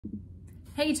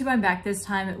Hey YouTube, I'm back this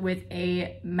time with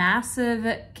a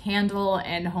massive candle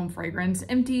and home fragrance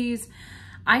empties.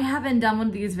 I haven't done one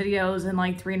of these videos in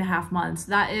like 3.5 months.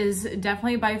 That is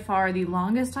definitely by far the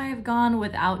longest I have gone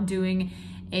without doing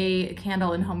a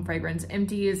candle and home fragrance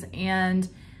empties. And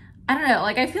I don't know,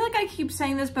 like I feel like I keep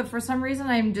saying this, but for some reason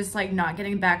I'm just like not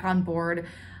getting back on board.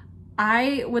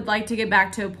 I would like to get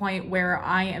back to a point where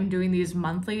I am doing these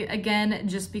monthly again,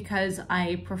 just because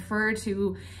I prefer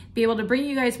to be able to bring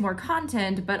you guys more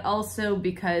content, but also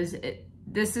because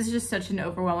this is just such an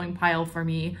overwhelming pile for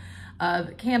me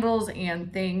of candles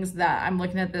and things that I'm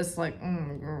looking at this like,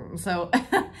 so,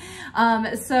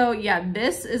 so yeah,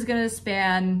 this is gonna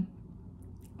span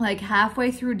like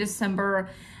halfway through December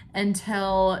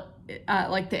until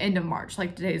like the end of March,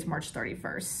 like today's March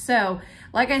 31st. So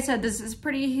like I said, this is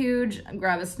pretty huge.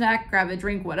 Grab a snack, grab a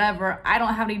drink, whatever. I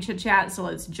don't have any chit chat, so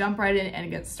let's jump right in and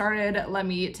get started. Let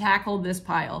me tackle this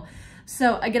pile.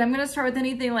 So again, I'm gonna start with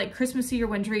anything like Christmassy or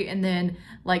wintry and then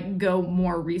like go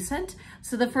more recent.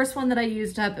 So the first one that I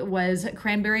used up was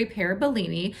Cranberry Pear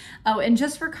Bellini. Oh, and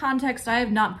just for context, I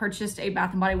have not purchased a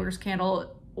Bath & Body Works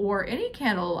candle or any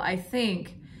candle, I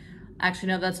think. Actually,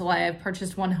 no, that's a lie. I've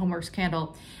purchased one Homeworks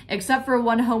candle. Except for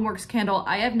one Homeworks candle,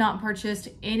 I have not purchased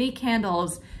any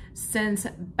candles since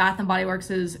Bath & Body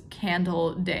Works'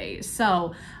 Candle Day.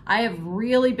 So I have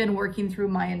really been working through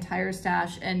my entire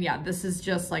stash, and yeah, this is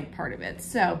just like part of it.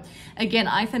 So again,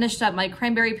 I finished up my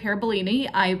Cranberry Pear Bellini.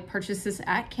 I purchased this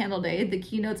at Candle Day. The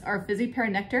keynotes are Fizzy Pear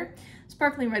Nectar,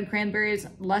 Sparkling Red Cranberries,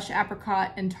 Lush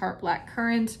Apricot, and Tart Black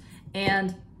Currant.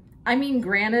 And I mean,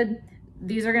 granted,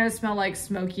 these are gonna smell like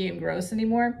smoky and gross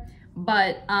anymore.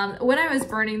 But when I was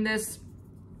burning this,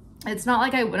 it's not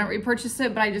like I wouldn't repurchase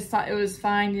it, but I just thought it was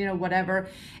fine, you know, whatever.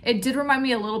 It did remind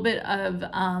me a little bit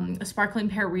of Sparkling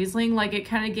Pear Riesling. Like it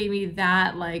kind of gave me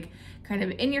that like kind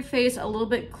of in your face, a little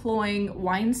bit cloying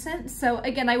wine scent. So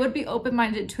again, I would be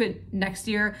open-minded to it next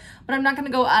year, but I'm not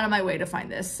gonna go out of my way to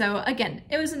find this. So again,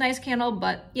 it was a nice candle,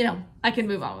 but you know, I can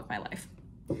move on with my life.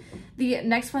 The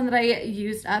next one that I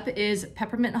used up is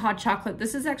Peppermint Hot Chocolate.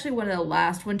 This is actually one of the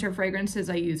last winter fragrances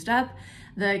I used up.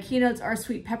 The keynotes are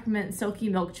Sweet Peppermint, Silky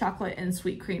Milk Chocolate, and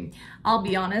Sweet Cream. I'll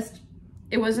be honest,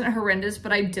 it wasn't horrendous,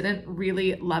 but I didn't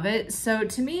really love it. So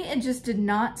to me, it just did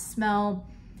not smell,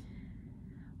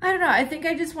 I don't know, I think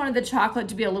I just wanted the chocolate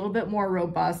to be a little bit more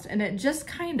robust, and it just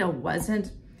kind of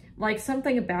wasn't. Like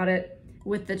something about it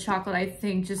with the chocolate, I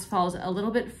think just falls a little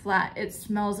bit flat. It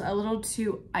smells a little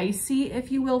too icy,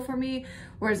 if you will, for me.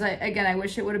 Whereas I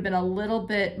wish it would have been a little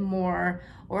bit more,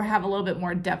 or have a little bit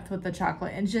more depth with the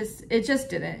chocolate, and it just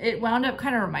didn't. It wound up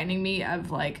kind of reminding me of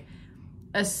like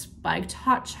a spiked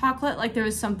hot chocolate. Like there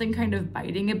was something kind of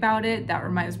biting about it that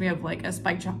reminds me of like a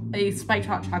spiked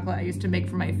hot chocolate I used to make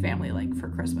for my family like for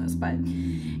Christmas. But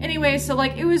anyway, so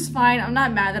like it was fine. I'm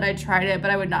not mad that I tried it,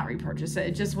 but I would not repurchase it.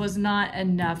 It just was not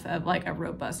enough of like a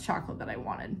robust chocolate that I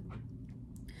wanted.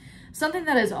 Something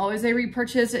that is always a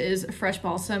repurchase is Fresh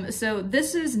Balsam. So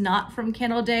this is not from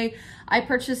Candle Day. I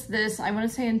purchased this, I want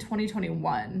to say in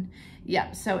 2021.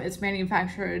 Yeah, so it's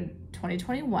manufactured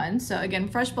 2021. So again,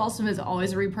 Fresh Balsam is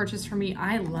always a repurchase for me.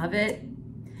 I love it.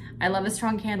 I love a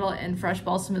strong candle, and Fresh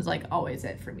Balsam is like always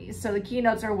it for me. So the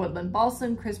keynotes are Woodland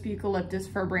Balsam, Crispy Eucalyptus,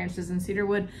 Fir Branches, and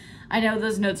Cedarwood. I know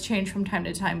those notes change from time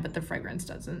to time, but the fragrance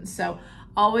doesn't. So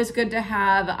always good to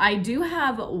have. I do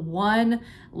have one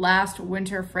last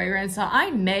winter fragrance that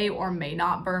I may or may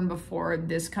not burn before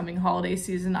this coming holiday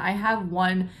season. I have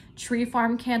one Tree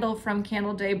Farm candle from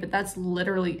Candle Day, but that's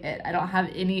literally it. I don't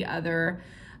have any other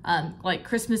like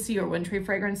Christmassy or wintry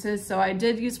fragrances. So I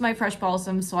did use my Fresh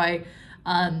Balsam, so I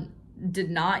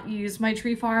did not use my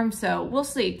Tree Farm, so we'll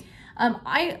see.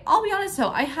 I'll be honest though,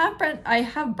 I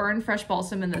have burned Fresh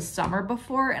Balsam in the summer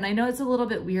before, and I know it's a little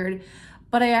bit weird,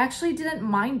 but I actually didn't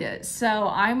mind it. So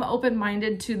I'm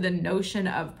open-minded to the notion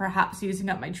of perhaps using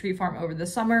up my Tree Farm over the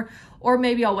summer, or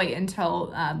maybe I'll wait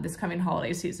until this coming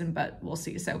holiday season, but we'll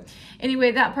see. So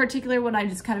anyway, that particular one I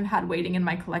just kind of had waiting in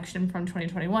my collection from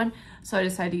 2021, so I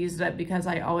decided to use it up because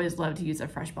I always love to use a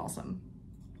Fresh Balsam.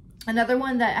 Another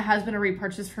one that has been a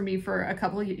repurchase for me for a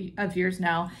couple of years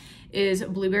now is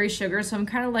Blueberry Sugar. So I'm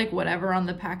kind of like whatever on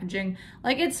the packaging.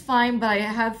 Like it's fine, but I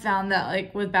have found that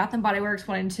like with Bath & Body Works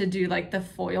wanting to do like the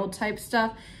foil type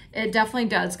stuff, it definitely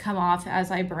does come off as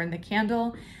I burn the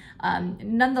candle.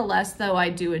 Nonetheless, though,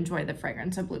 I do enjoy the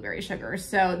fragrance of Blueberry Sugar.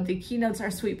 So the keynotes are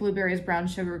Sweet Blueberries, Brown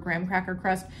Sugar, Graham Cracker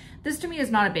Crust. This to me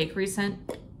is not a bakery scent.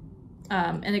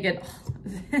 And again,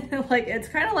 like it's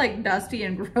kind of like dusty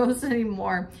and gross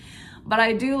anymore, but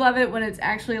I do love it when it's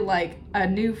actually like a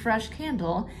new fresh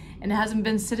candle and it hasn't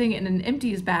been sitting in an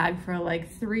empties bag for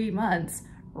like 3 months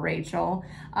Rachel.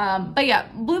 But yeah,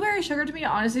 blueberry sugar to me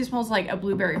honestly smells like a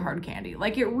blueberry hard candy.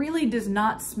 Like it really does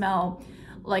not smell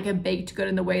like a baked good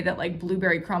in the way that like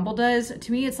blueberry crumble does.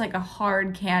 To me, it's like a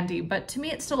hard candy, but to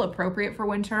me, it's still appropriate for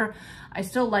winter. I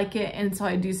still like it, and so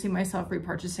I do see myself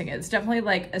repurchasing it. It's definitely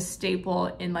like a staple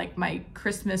in like my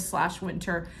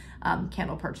Christmas/winter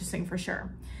candle purchasing for sure.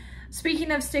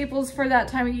 Speaking of staples for that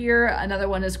time of year, another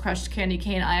one is crushed candy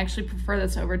cane. I actually prefer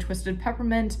this over twisted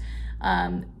peppermint.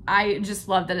 I just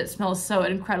love that it smells so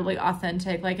incredibly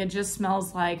authentic. Like it just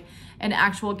smells like an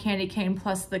actual candy cane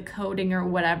plus the coating or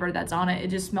whatever that's on it. It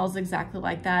just smells exactly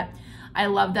like that. I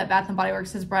love that Bath & Body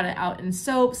Works has brought it out in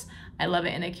soaps. I love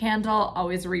it in a candle,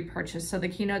 always a repurchase. So the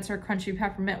keynotes are crunchy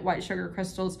peppermint, white sugar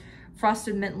crystals,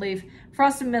 frosted mint leaf.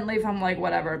 Frosted mint leaf, I'm like,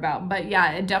 whatever about. But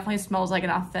yeah, it definitely smells like an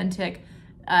authentic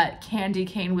candy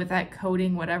cane with that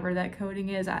coating, whatever that coating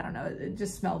is. I don't know. It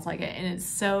just smells like it. And it's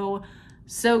so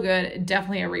good.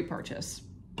 Definitely a repurchase.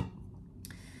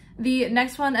 The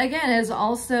next one, again, is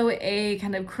also a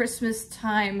kind of Christmas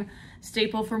time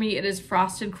staple for me. It is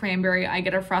frosted cranberry. I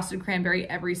get a frosted cranberry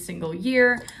every single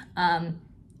year.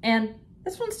 And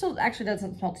this one still actually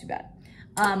doesn't smell too bad.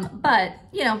 But,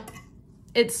 you know,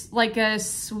 it's like a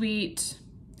sweet,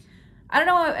 I don't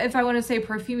know if I want to say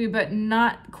perfumey, but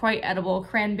not quite edible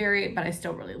cranberry, but I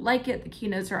still really like it. The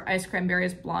keynotes are ice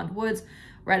cranberries, blonde woods,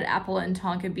 red apple, and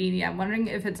tonka bean. Yeah, I'm wondering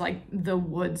if it's like the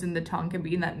woods and the tonka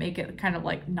bean that make it kind of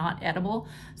like not edible.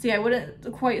 So yeah, I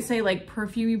wouldn't quite say like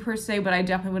perfumey per se, but I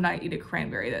definitely would not eat a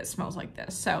cranberry that smells like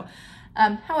this. So,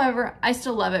 however, I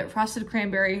still love it. Frosted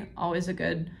cranberry, always a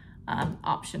good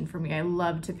option for me. I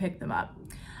love to pick them up.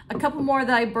 A couple more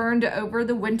that I burned over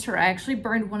the winter. I actually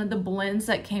burned one of the blends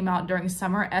that came out during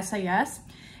summer, SAS.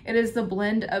 It is the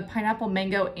blend of pineapple,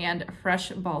 mango, and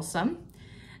fresh balsam.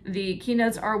 The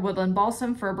keynotes are woodland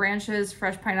balsam, fir branches,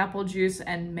 fresh pineapple juice,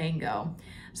 and mango.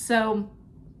 So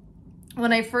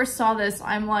when I first saw this,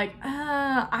 I'm like,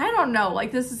 I don't know,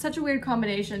 like this is such a weird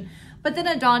combination. But then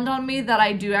it dawned on me that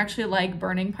I do actually like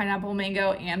burning pineapple,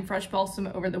 mango, and fresh balsam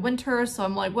over the winter. So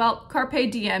I'm like, well,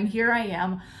 carpe diem, here I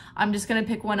am. I'm just gonna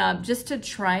pick one up just to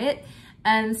try it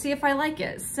and see if I like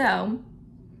it. So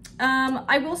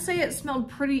I will say it smelled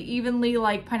pretty evenly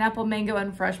like pineapple, mango,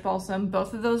 and fresh balsam.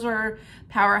 Both of those are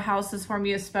powerhouses for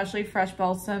me, especially fresh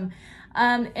balsam.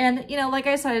 And you know, like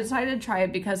I said, I decided to try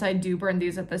it because I do burn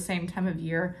these at the same time of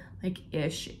year, like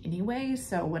ish anyway,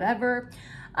 so whatever.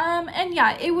 And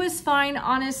yeah, it was fine.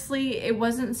 Honestly, it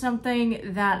wasn't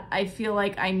something that I feel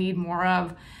like I need more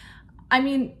of. I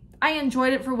mean, I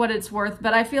enjoyed it for what it's worth,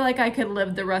 but I feel like I could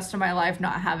live the rest of my life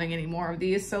not having any more of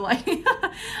these. So like,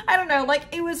 I don't know,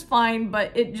 like it was fine,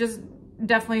 but it just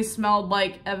definitely smelled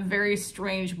like a very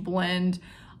strange blend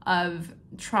of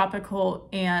tropical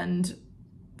and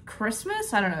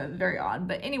Christmas. I don't know, very odd.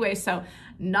 But anyway, so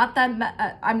not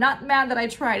that I'm not mad that I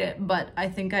tried it, but I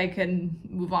think I can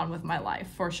move on with my life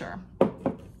for sure.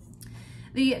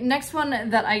 The next one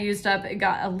that I used up, it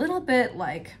got a little bit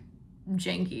like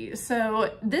janky.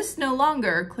 So this no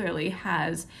longer clearly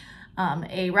has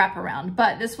a wraparound,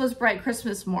 but this was Bright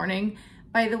Christmas Morning.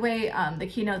 By the way, the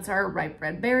keynotes are ripe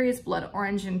red berries, blood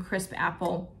orange, and crisp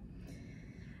apple.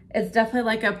 It's definitely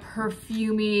like a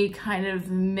perfumey kind of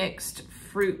mixed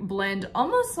fruit blend,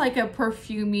 almost like a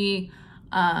perfumey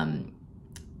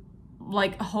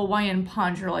like Hawaiian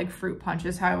punch or like fruit punch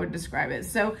is how I would describe it.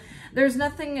 So there's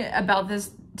nothing about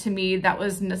this to me that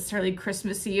was necessarily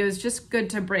Christmassy. It was just good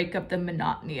to break up the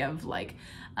monotony of like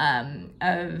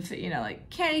you know, like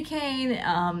candy cane,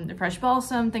 the fresh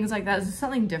balsam, things like that. It's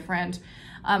something different.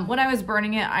 When I was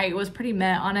burning it, I was pretty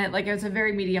meh on it. Like it was a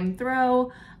very medium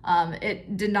throw.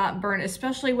 It did not burn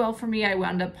especially well for me. I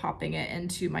wound up popping it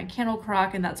into my candle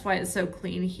crock, and that's why it's so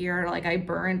clean here. Like I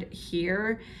burned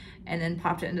here and then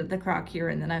popped it into the crock here,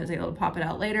 and then I was able to pop it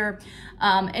out later.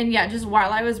 And yeah, just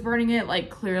while I was burning it, like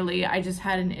clearly I just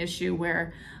had an issue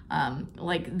where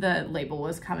like the label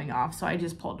was coming off, so I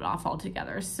just pulled it off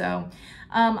altogether. So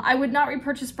I would not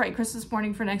repurchase Bright Christmas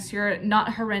Morning for next year.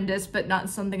 Not horrendous, but not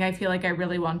something I feel like I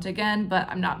really want again, but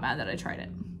I'm not mad that I tried it.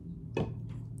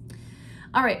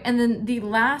 All right, and then the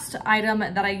last item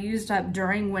that I used up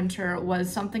during winter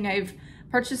was something I've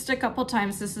purchased a couple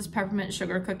times. This is peppermint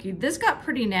sugar cookie. This got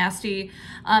pretty nasty.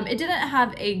 It didn't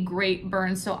have a great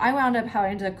burn, so I wound up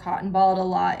having to cotton ball it a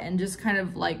lot and just kind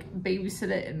of like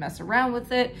babysit it and mess around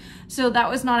with it. So that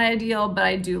was not ideal, but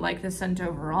I do like the scent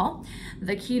overall.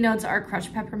 The keynotes are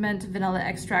crushed peppermint, vanilla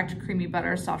extract, creamy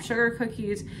butter, soft sugar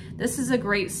cookies. This is a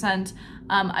great scent.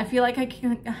 I feel like I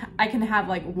can have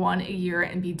like one a year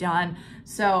and be done.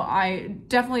 So I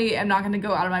definitely am not going to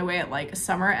go out of my way at like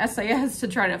summer SAS to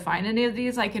try to find any of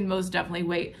these. I can most definitely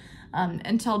wait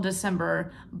until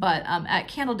December, but at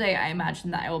Candle Day, I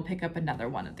imagine that I will pick up another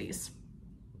one of these.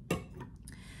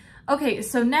 Okay,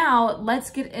 so now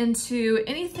let's get into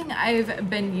anything I've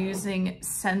been using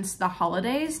since the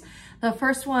holidays. The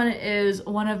first one is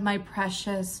one of my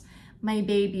precious, my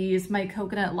babies, my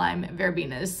coconut lime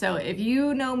verbenas. So if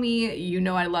you know me, you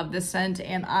know I love this scent,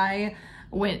 and I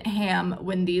went ham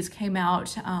when these came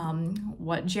out,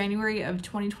 January of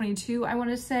 2022, I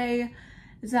wanna say.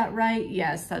 Is that right?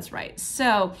 Yes, that's right.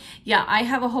 So yeah, I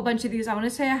have a whole bunch of these. I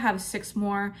wanna say I have 6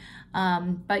 more,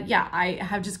 but yeah, I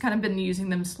have just kind of been using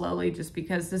them slowly just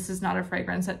because this is not a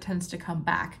fragrance that tends to come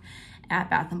back at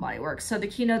Bath & Body Works. So the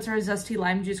key notes are zesty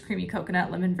lime juice, creamy coconut,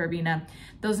 lemon verbena.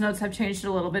 Those notes have changed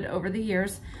a little bit over the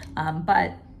years,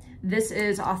 but this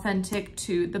is authentic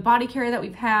to the body care that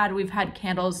we've had. We've had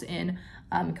candles in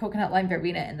coconut lime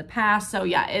verbena in the past. So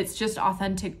yeah, it's just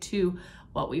authentic to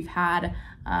what we've had.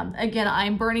 Again,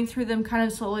 I'm burning through them kind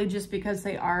of slowly just because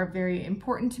they are very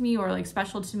important to me or like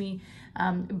special to me.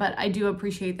 But I do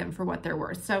appreciate them for what they're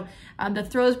worth. So the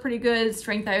throw is pretty good.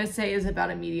 Strength, I would say, is about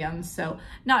a medium. So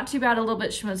not too bad, a little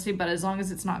bit schmutzy, but as long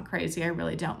as it's not crazy, I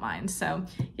really don't mind. So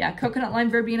yeah, coconut lime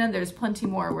verbena, there's plenty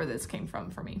more where this came from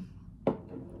for me.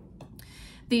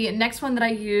 The next one that I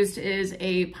used is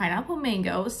a pineapple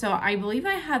mango. So I believe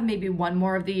I have maybe 1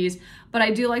 more of these, but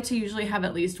I do like to usually have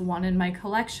at least 1 in my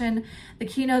collection. The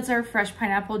key notes are fresh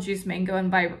pineapple juice, mango,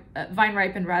 and vine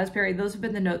ripened raspberry. Those have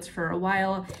been the notes for a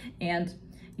while. And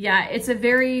yeah, it's a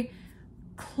very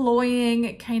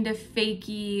cloying, kind of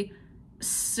fakey,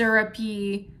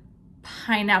 syrupy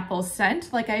pineapple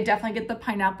scent. Like I definitely get the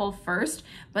pineapple first,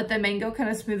 but the mango kind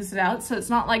of smooths it out. So it's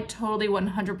not like totally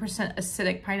 100%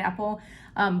 acidic pineapple.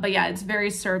 But yeah, it's very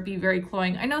syrupy, very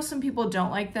cloying. I know some people don't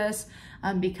like this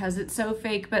because it's so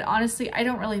fake, but honestly, I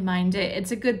don't really mind it. It's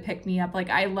a good pick-me-up.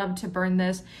 Like I love to burn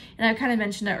this, and I kind of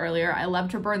mentioned it earlier. I love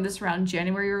to burn this around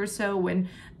January or so when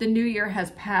the new year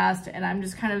has passed and I'm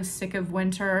just kind of sick of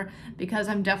winter because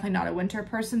I'm definitely not a winter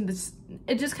person.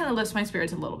 It just kind of lifts my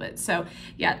spirits a little bit. So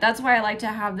yeah, that's why I like to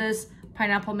have this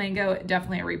pineapple mango,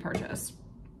 definitely a repurchase.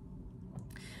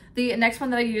 The next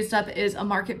one that I used up is a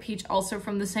Market Peach, also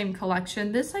from the same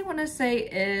collection. This I want to say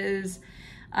is,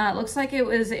 looks like it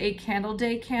was a Candle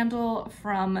Day candle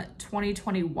from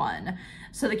 2021.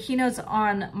 So the keynotes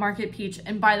on Market Peach,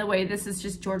 and by the way, this is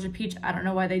just Georgia Peach. I don't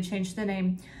know why they changed the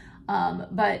name.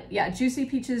 But yeah, juicy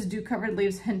peaches, dew covered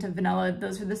leaves, hint of vanilla.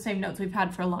 Those are the same notes we've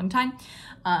had for a long time.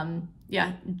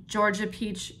 Yeah, Georgia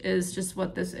Peach is just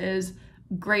what this is.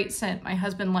 Great scent. My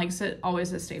husband likes it.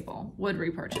 Always a staple. Would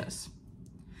repurchase.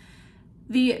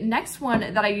 The next one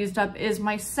that I used up is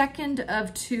my second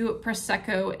of 2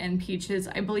 Prosecco and peaches.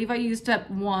 I believe I used up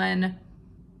 1.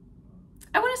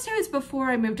 I want to say it was before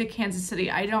I moved to Kansas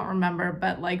City. I don't remember,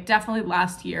 but like definitely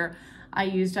last year I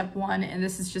used up 1, and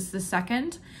this is just the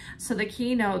second. So the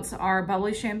key notes are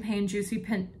bubbly champagne,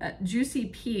 juicy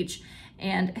peach,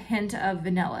 and hint of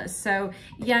vanilla. So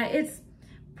yeah, it's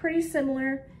pretty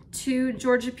similar to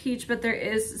Georgia Peach, but there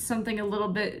is something a little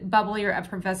bit bubbly or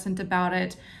effervescent about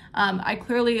it. I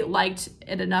clearly liked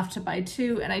it enough to buy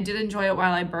 2, and I did enjoy it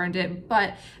while I burned it,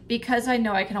 but because I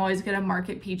know I can always get a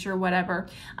Market Peach or whatever,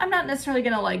 I'm not necessarily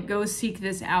gonna like go seek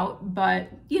this out, but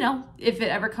you know, if it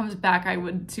ever comes back, I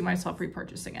would see myself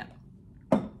repurchasing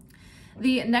it.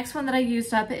 The next one that I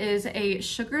used up is a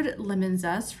sugared lemon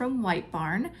zest from White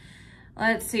Barn.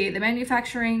 Let's see, the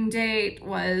manufacturing date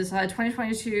was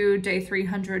 2022, day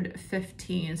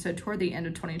 315, so toward the end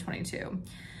of 2022.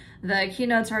 The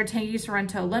keynotes are tangy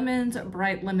Sorrento lemons,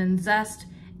 bright lemon zest,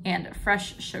 and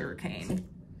fresh sugar cane.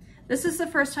 This is the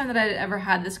first time that I'd ever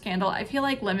had this candle. I feel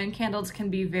like lemon candles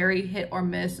can be very hit or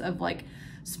miss of like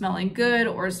smelling good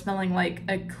or smelling like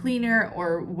a cleaner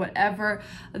or whatever.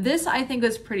 This I think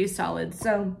was pretty solid.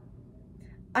 So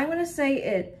I want to say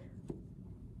it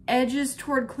edges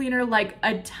toward cleaner like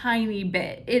a tiny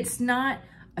bit. It's not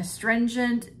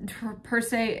astringent per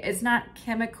se. It's not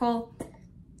chemical.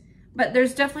 But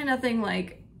there's definitely nothing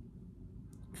like,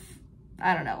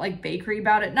 I don't know, like bakery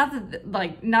about it. Not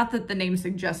that the name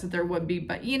suggests that there would be,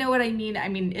 but you know what I mean? I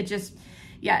mean, it just,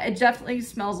 yeah, it definitely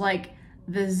smells like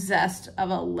the zest of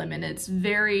a lemon. It's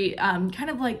very kind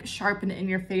of like sharp and in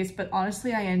your face, but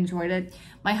honestly, I enjoyed it.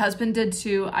 My husband did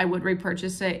too. I would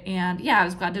repurchase it. And yeah, I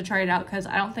was glad to try it out because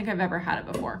I don't think I've ever had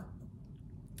it before.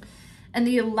 And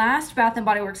the last Bath &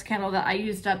 Body Works candle that I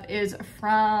used up is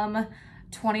from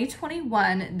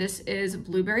 2021. This is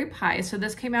Blueberry Pie. So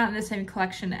this came out in the same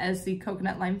collection as the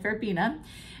Coconut Lime Verbena.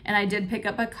 And I did pick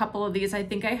up a couple of these. I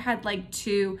think I had like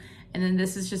 2, and then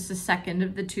this is just the second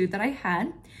of the 2 that I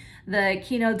had. The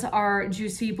keynotes are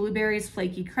juicy blueberries,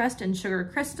 flaky crust, and sugar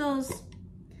crystals.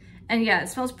 And yeah, it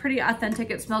smells pretty authentic.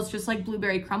 It smells just like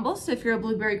blueberry crumble. So if you're a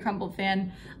blueberry crumble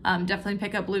fan, definitely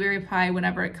pick up blueberry pie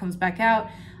whenever it comes back out.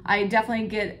 I definitely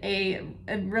get a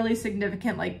really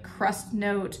significant like crust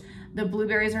note. The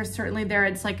blueberries are certainly there.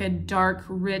 It's like a dark,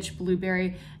 rich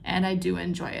blueberry, and I do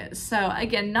enjoy it. So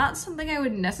again, not something I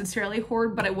would necessarily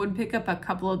hoard, but I would pick up a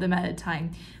couple of them at a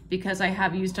time because I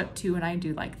have used up 2 and I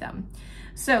do like them.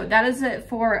 So that is it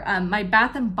for my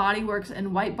Bath & Body Works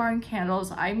and White Barn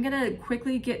candles. I'm gonna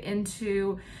quickly get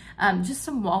into just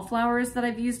some wallflowers that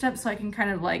I've used up so I can kind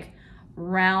of like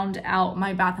round out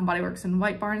my Bath & Body Works and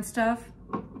White Barn stuff.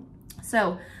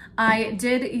 So I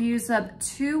did use up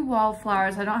 2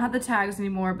 wallflowers. I don't have the tags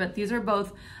anymore, but these are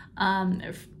both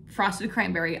frosted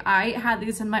cranberry. I had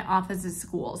these in my office at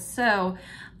school. So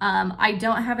I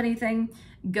don't have anything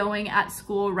going at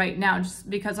school right now just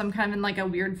because I'm kind of in like a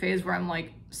weird phase where I'm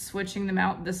like switching them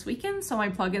out this weekend. So my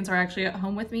plugins are actually at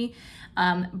home with me.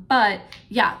 But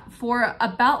yeah, for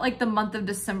about like the month of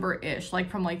December-ish,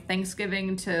 like from like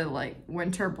Thanksgiving to like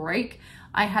winter break,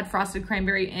 I had frosted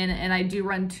cranberry in, and I do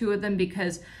run 2 of them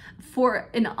because for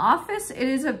an office, it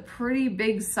is a pretty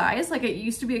big size. Like it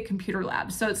used to be a computer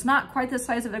lab. So it's not quite the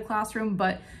size of a classroom,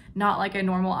 but not like a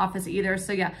normal office either.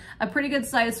 So yeah, a pretty good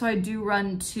size. So I do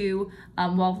run 2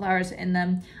 wallflowers in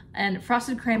them. And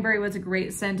frosted cranberry was a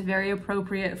great scent, very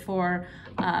appropriate for,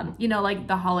 you know, like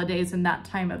the holidays and that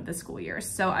time of the school year.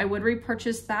 So I would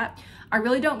repurchase that. I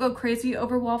really don't go crazy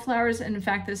over wallflowers. And in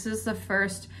fact, this is the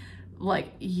first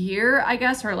like year, I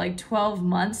guess, or like 12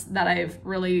 months that I've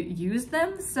really used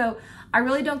them. So I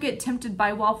really don't get tempted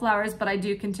by wallflowers, but I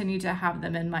do continue to have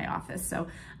them in my office. So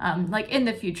like in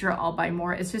the future, I'll buy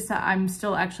more. It's just that I'm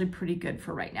still actually pretty good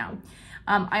for right now.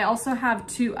 I also have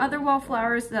 2 other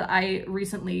wallflowers that I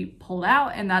recently pulled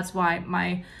out, and that's why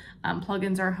my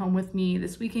plugins are home with me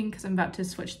this weekend because I'm about to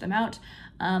switch them out.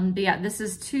 But yeah, this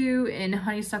is 2 in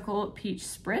Honeysuckle Peach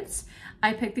Spritz.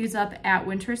 I picked these up at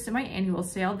Winter Semi-Annual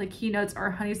Sale. The keynotes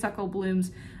are Honeysuckle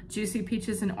Blooms, Juicy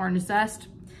Peaches, and Orange Zest.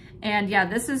 And yeah,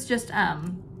 this is just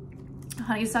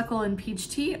honeysuckle and peach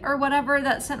tea or whatever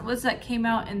that scent was that came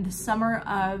out in the summer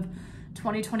of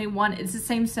 2021. It's the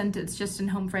same scent, it's just in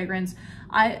home fragrance.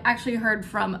 I actually heard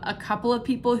from a couple of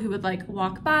people who would like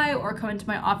walk by or come into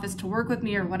my office to work with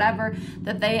me or whatever,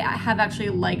 that they have actually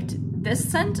liked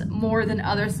this scent more than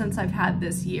other scents I've had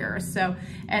this year. So,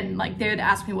 and like they would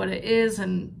ask me what it is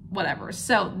and whatever.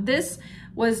 So this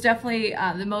was definitely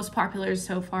the most popular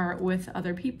so far with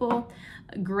other people.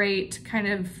 Great kind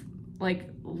of like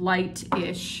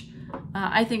light-ish,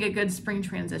 I think a good spring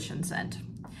transition scent.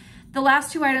 The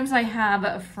last 2 items I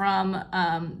have from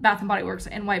Bath & Body Works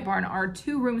and White Barn are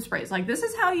 2 room sprays. Like this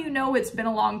is how you know it's been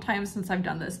a long time since I've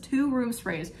done this. 2 room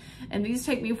sprays, and these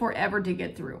take me forever to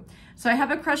get through. So I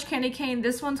have a crushed candy cane.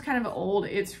 This one's kind of old.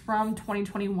 It's from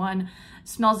 2021.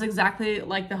 Smells exactly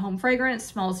like the home fragrance.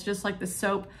 Smells just like the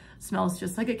soap. Smells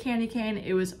just like a candy cane.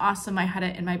 It was awesome. I had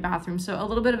it in my bathroom. So a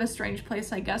little bit of a strange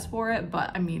place, I guess, for it.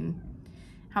 But I mean,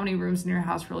 how many rooms in your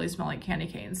house really smell like candy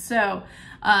canes? So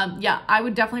yeah, I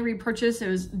would definitely repurchase. It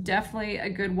was definitely a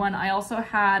good one. I also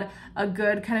had a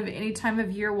good kind of any time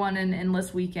of year one in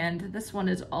Endless Weekend. This one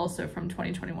is also from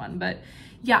 2021, but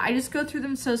yeah, I just go through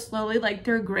them so slowly. Like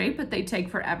they're great, but they take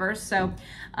forever. So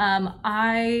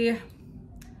I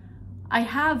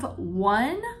have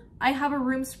one. I have a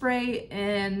room spray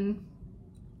in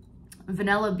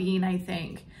Vanilla Bean, I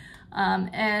think.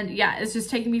 And yeah, it's just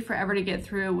taking me forever to get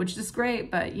through, which is great,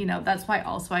 but you know, that's why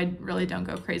also I really don't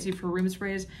go crazy for room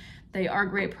sprays. They are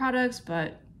great products,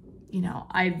 but you know,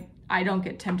 I don't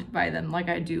get tempted by them like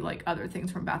I do like other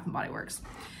things from Bath & Body Works.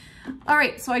 All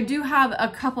right, so I do have a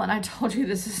couple, and I told you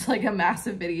this is like a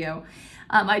massive video.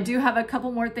 I do have a couple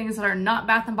more things that are not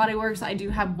Bath & Body Works. I do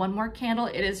have one more candle.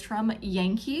 It is from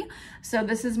Yankee. So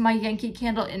this is my Yankee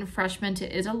candle in Fresh Mint.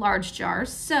 It is a large jar.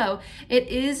 So it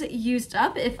is used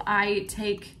up. If I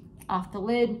take off the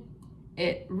lid,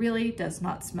 it really does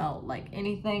not smell like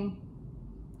anything.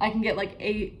 I can get like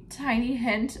a tiny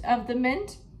hint of the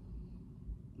mint,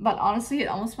 but honestly, it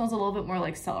almost smells a little bit more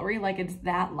like celery, like it's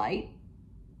that light.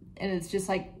 And it's just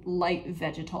like light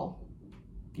vegetal.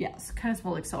 Yes, kind of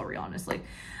smell like celery, honestly.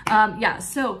 Yeah,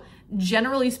 so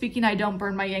generally speaking, I don't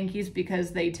burn my Yankees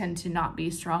because they tend to not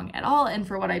be strong at all. And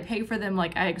for what I pay for them,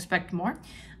 like I expect more.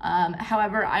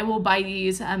 However, I will buy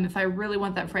these if I really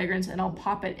want that fragrance, and I'll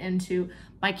pop it into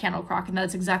my candle crock. And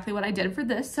that's exactly what I did for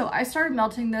this. So I started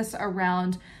melting this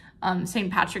around St.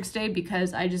 Patrick's Day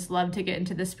because I just love to get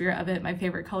into the spirit of it. My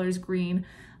favorite color is green.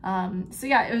 So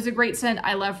yeah, it was a great scent.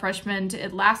 I love Fresh Mint.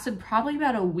 It lasted probably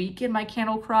about a week in my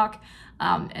candle crock.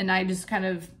 And I just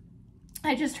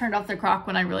turned off the crock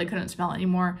when I really couldn't smell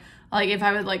anymore. like if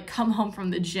I would like come home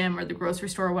from the gym or the grocery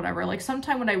store or whatever, like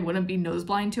sometime when I wouldn't be nose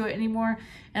blind to it anymore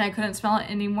and I couldn't smell it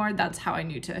anymore, that's how I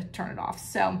knew to turn it off.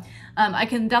 So I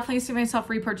can definitely see myself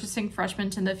repurchasing Fresh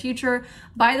Mint in the future.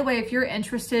 By the way, if you're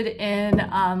interested in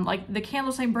like the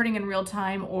candles I'm burning in real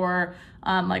time or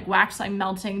like wax I'm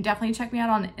melting, definitely check me out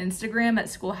on Instagram at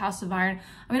Schoolhouse of Iron.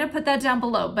 I'm gonna put that down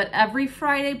below, but every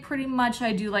Friday pretty much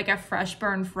I do like a fresh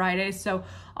burn Friday. So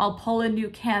I'll pull a new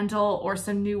candle or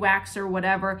some new wax or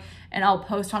whatever, and I'll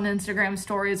post on Instagram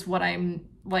stories what I'm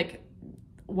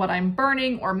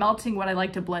burning or melting, what I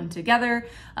like to blend together.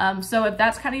 So if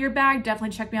that's kind of your bag,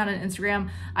 definitely check me out on Instagram.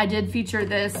 I did feature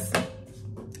this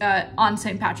on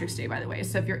St. Patrick's Day, by the way.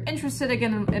 So if you're interested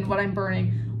again in what I'm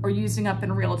burning or using up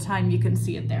in real time, you can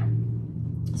see it there.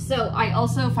 So I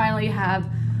also finally have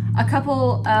a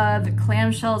couple of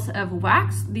clamshells of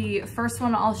wax. The first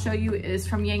one I'll show you is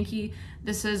from Yankee.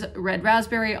 This is Red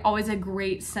Raspberry, always a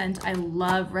great scent. I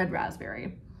love red raspberry.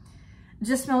 It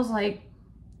just smells like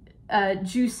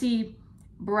juicy,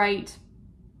 bright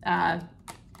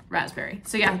raspberry.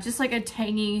 So yeah, just like a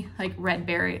tangy, like red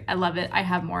berry. I love it. I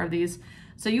have more of these.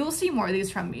 So you will see more of these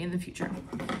from me in the future.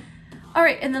 All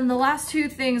right, and then the last two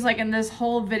things like in this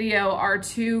whole video are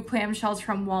two clamshells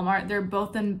from Walmart. They're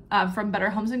both from Better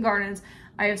Homes and Gardens.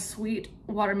 I have Sweet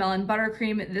Watermelon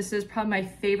Buttercream. This is probably my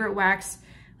favorite wax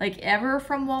like ever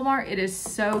from Walmart. It is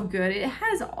so good. It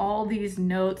has all these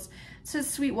notes. It says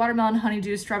sweet watermelon,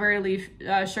 honeydew, strawberry leaf,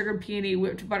 sugared peony,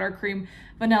 whipped buttercream,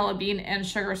 vanilla bean, and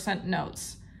sugar scent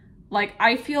notes. Like,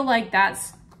 I feel like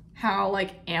that's how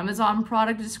like Amazon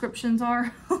product descriptions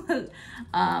are.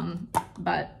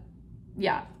 But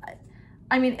yeah,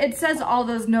 I mean, it says all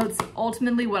those notes.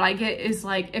 Ultimately, what I get is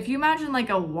like, if you imagine like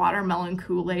a watermelon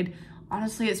Kool-Aid,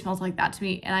 honestly, it smells like that to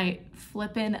me, and I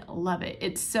flippin' love it.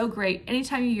 It's so great.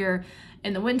 Anytime you're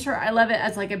in the winter, I love it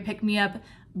as like a pick-me-up,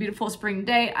 beautiful spring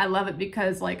day. I love it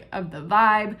because like of the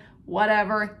vibe,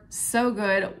 whatever, so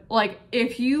good. Like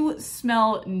if you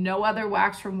smell no other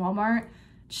wax from Walmart,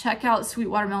 check out Sweet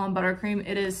Watermelon Buttercream.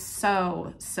 It is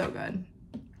so, so good.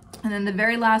 And then the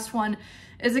very last one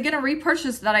is again a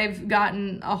repurchase that I've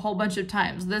gotten a whole bunch of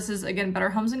times. This is again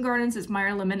Better Homes and Gardens. It's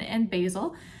Meyer Lemon and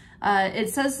Basil. It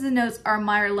says the notes are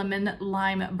Meyer Lemon,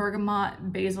 Lime,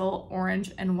 Bergamot, Basil,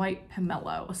 Orange, and White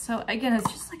Pomelo. So again,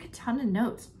 it's just like a ton of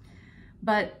notes.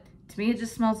 But to me, it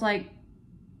just smells like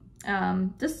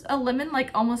just a lemon, like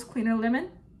almost cleaner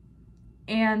lemon,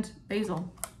 and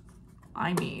basil.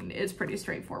 I mean, it's pretty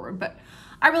straightforward, but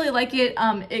I really like it.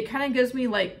 It kind of gives me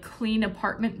like clean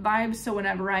apartment vibes. So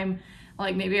whenever I'm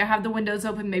like, maybe I have the windows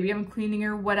open, maybe I'm cleaning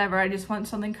or whatever, I just want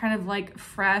something kind of like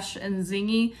fresh and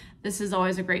zingy. This is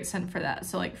always a great scent for that.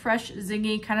 So like fresh,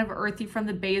 zingy, kind of earthy from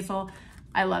the basil.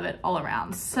 I love it all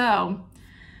around. So,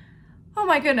 oh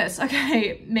my goodness.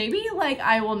 Okay, maybe like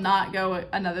I will not go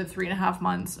another 3.5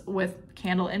 months with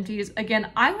candle empties.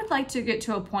 Again, I would like to get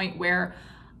to a point where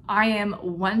I am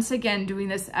once again doing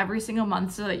this every single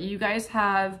month so that you guys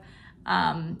have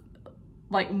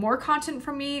like more content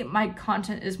from me. My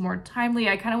content is more timely.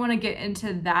 I kind of want to get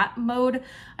into that mode.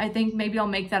 I think maybe I'll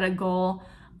make that a goal.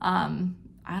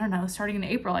 I don't know, starting in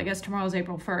April. I guess tomorrow's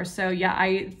April 1st. So yeah,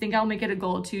 I think I'll make it a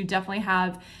goal to definitely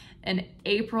have an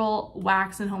April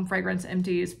wax and home fragrance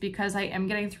empties, because I am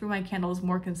getting through my candles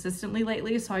more consistently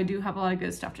lately. So I do have a lot of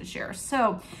good stuff to share.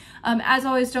 So as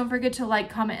always, don't forget to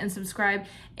like, comment, and subscribe.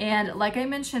 And like I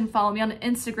mentioned, follow me on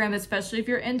Instagram, especially if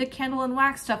you're into candle and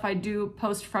wax stuff. I do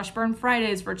post Fresh Burn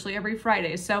Fridays virtually every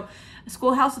Friday. So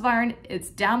Schoolhouse of Iron, it's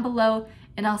down below,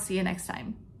 and I'll see you next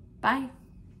time. Bye.